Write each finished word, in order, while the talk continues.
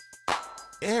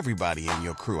Everybody in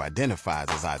your crew identifies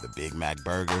as either Big Mac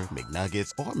Burger,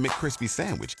 McNuggets, or McCrispy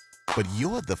Sandwich. But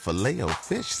you're the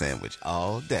Filet-O-Fish Sandwich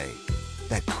all day.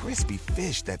 That crispy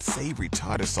fish, that savory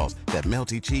tartar sauce, that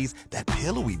melty cheese, that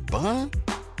pillowy bun.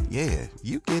 Yeah,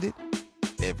 you get it.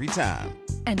 Every time.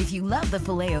 And if you love the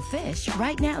Filet-O-Fish,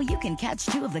 right now you can catch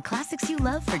two of the classics you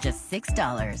love for just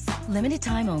 $6. Limited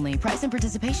time only. Price and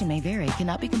participation may vary.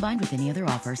 Cannot be combined with any other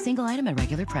offer. Single item at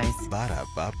regular price.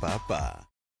 Ba-da-ba-ba-ba.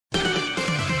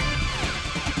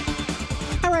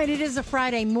 All right, it is a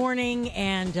Friday morning,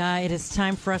 and it is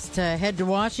time for us to head to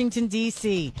Washington,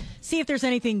 D.C., see if there's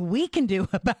anything we can do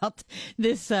about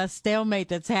this stalemate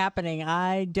that's happening.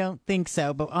 I don't think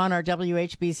so, but on our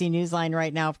WHBC Newsline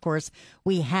right now, of course,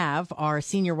 we have our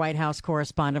senior White House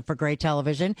correspondent for Gray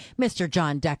Television, Mr.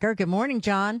 John Decker. Good morning,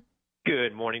 John.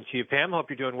 Good morning to you, Pam. Hope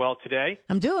you're doing well today.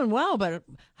 I'm doing well, but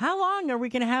how long are we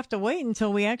going to have to wait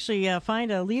until we actually find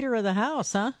a leader of the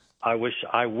House, huh? I wish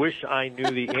I knew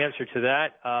the answer to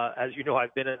that. As you know,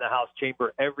 I've been in the House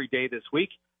chamber every day this week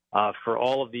for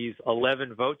all of these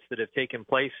 11 votes that have taken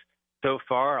place so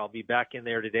far. I'll be back in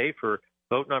there today for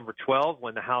vote number 12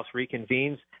 when the House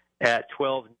reconvenes at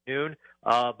 12 noon.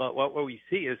 But what we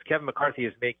see is Kevin McCarthy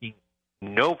is making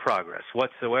no progress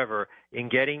whatsoever in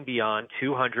getting beyond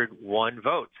 201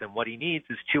 votes. And what he needs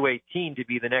is 218 to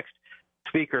be the next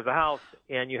Speaker of the House.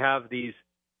 And you have these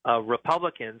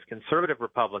Republicans, conservative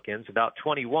Republicans, about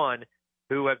 21,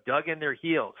 who have dug in their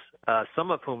heels, some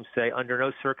of whom say under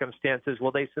no circumstances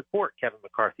will they support Kevin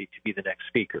McCarthy to be the next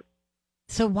Speaker.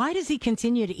 So why does he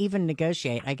continue to even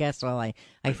negotiate? I guess, well, I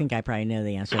think I probably know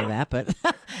the answer to that, but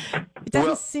it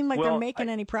doesn't seem like they're making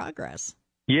any progress.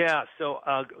 Yeah, so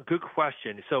good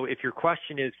question. So if your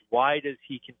question is why does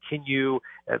he continue,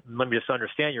 let me just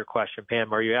understand your question,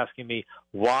 Pam. Are you asking me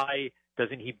why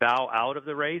doesn't he bow out of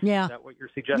the race? Yeah. Is that what you're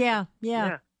suggesting?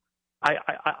 Yeah.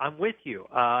 I'm with you.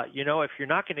 If you're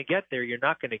not going to get there, you're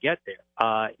not going to get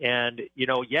there. And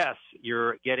yes,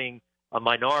 you're getting a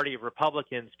minority of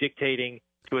Republicans dictating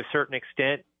to a certain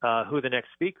extent who the next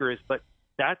speaker is. But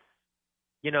that's,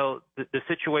 the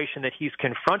situation that he's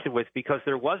confronted with because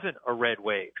there wasn't a red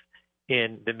wave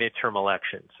in the midterm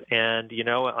elections. And,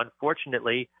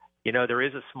 unfortunately, there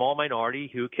is a small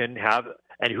minority who can have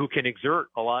and who can exert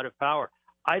a lot of power.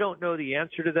 I don't know the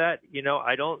answer to that.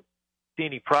 I don't see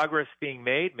any progress being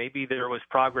made. Maybe there was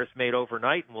progress made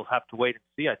overnight, and we'll have to wait and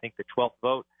see. I think the 12th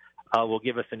vote will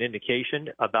give us an indication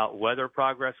about whether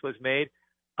progress was made.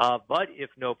 But if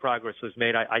no progress was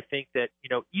made, I think that,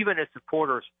 even as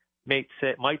supporters might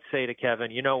say to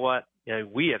Kevin, you know what,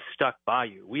 we have stuck by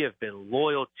you. We have been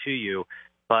loyal to you.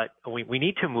 But we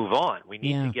need to move on. We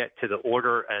need to get to the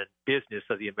order and business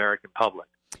of the American public.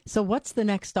 So what's the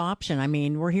next option? I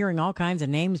mean, we're hearing all kinds of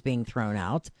names being thrown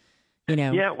out.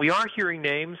 Yeah, we are hearing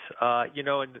names.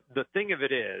 And the thing of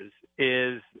it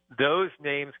is those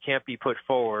names can't be put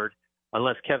forward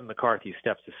unless Kevin McCarthy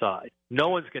steps aside. No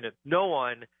one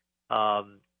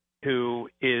who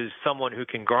is someone who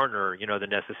can garner, the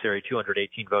necessary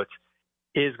 218 votes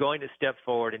is going to step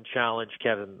forward and challenge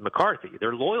Kevin McCarthy.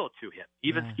 They're loyal to him.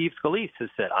 Even Steve Scalise has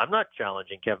said, I'm not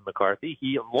challenging Kevin McCarthy.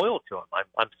 I'm loyal to him.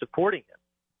 I'm supporting him.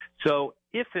 So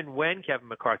if and when Kevin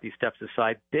McCarthy steps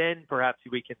aside, then perhaps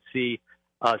we can see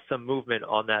some movement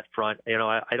on that front.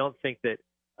 I don't think that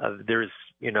there's,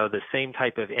 the same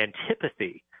type of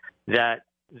antipathy that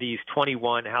these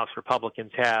 21 House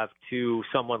Republicans have to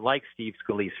someone like Steve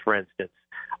Scalise, for instance.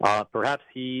 Perhaps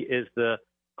he is the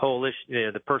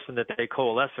coalition, the person that they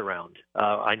coalesce around.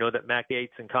 I know that Matt Gaetz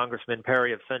and Congressman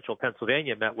Perry of Central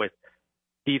Pennsylvania met with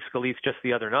Steve Scalise just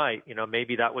the other night.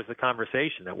 Maybe that was the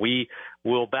conversation, that we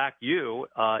will back you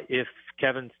if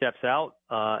Kevin steps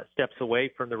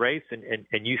away from the race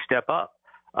and you step up.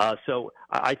 So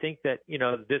I think that,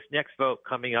 this next vote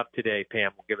coming up today,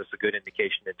 Pam, will give us a good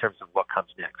indication in terms of what comes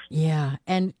next. Yeah.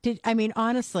 And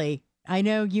honestly, I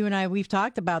know you and we've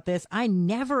talked about this. I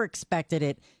never expected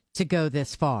it to go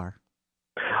this far.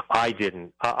 I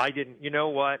didn't. You know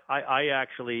what? I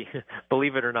actually,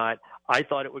 believe it or not, I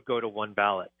thought it would go to one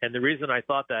ballot. And the reason I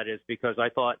thought that is because I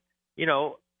thought,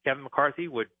 Kevin McCarthy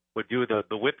would do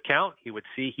the whip count. He would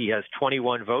see he has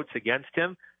 21 votes against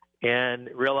him and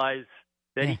realize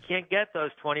that he can't get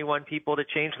those 21 people to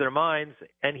change their minds,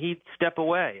 and he'd step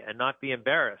away and not be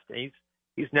embarrassed. And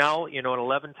he's now, an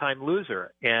 11-time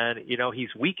loser, and,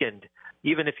 he's weakened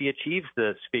even if he achieves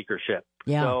the speakership.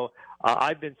 Yeah. So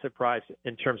I've been surprised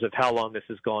in terms of how long this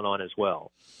has gone on as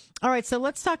well. All right, so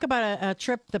let's talk about a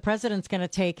trip the president's going to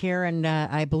take here, and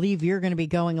I believe you're going to be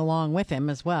going along with him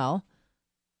as well.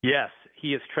 Yes,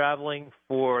 he is traveling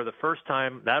for the first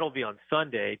time. That'll be on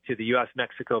Sunday to the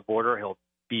U.S.-Mexico border. He'll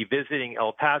be visiting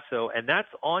El Paso, and that's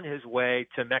on his way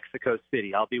to Mexico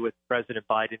City. I'll be with President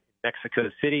Biden in Mexico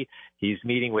City. He's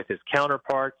meeting with his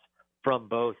counterparts from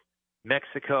both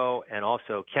Mexico and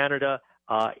also Canada.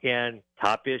 And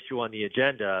top issue on the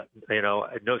agenda,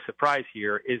 no surprise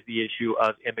here, is the issue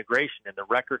of immigration and the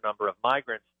record number of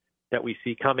migrants that we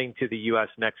see coming to the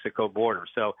U.S.-Mexico border.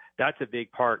 So that's a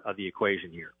big part of the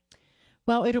equation here.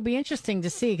 Well, it'll be interesting to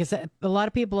see because a lot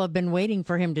of people have been waiting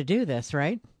for him to do this,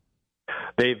 right?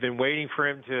 They've been waiting for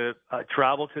him to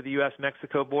travel to the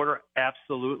U.S.-Mexico border.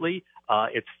 Absolutely.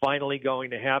 It's finally going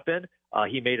to happen.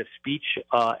 He made a speech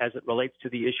as it relates to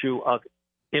the issue of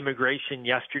immigration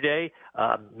yesterday,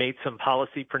 made some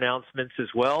policy pronouncements as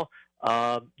well,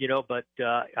 but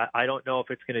I don't know if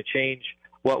it's going to change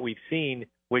what we've seen,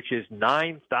 which is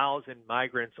 9,000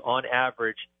 migrants on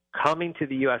average coming to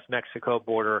the U.S.-Mexico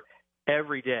border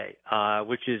every day,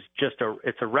 which is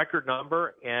it's a record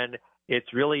number, and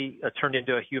it's really turned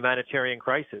into a humanitarian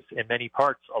crisis in many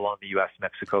parts along the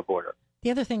U.S.-Mexico border.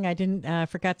 The other thing I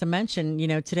forgot to mention,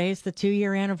 today is the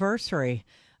 2-year anniversary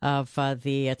of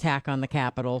the attack on the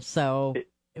Capitol. So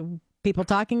people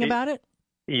talking about it?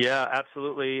 Yeah,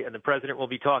 absolutely. And the president will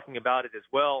be talking about it as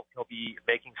well. He'll be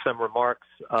making some remarks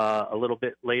a little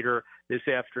bit later this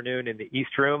afternoon in the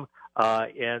East Room.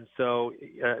 And so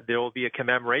there will be a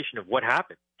commemoration of what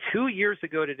happened 2 years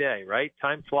ago today, right?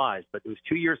 Time flies, but it was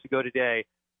 2 years ago today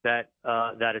that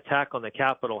that attack on the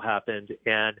Capitol happened.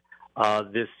 And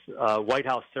this White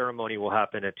House ceremony will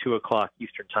happen at 2 o'clock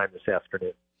Eastern time this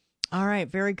afternoon. All right.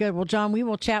 Very good. Well, John, we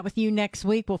will chat with you next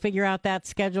week. We'll figure out that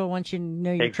schedule once you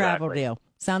know your travel deal.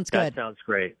 Sounds good. That sounds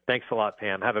great. Thanks a lot,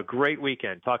 Pam. Have a great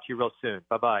weekend. Talk to you real soon.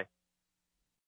 Bye-bye.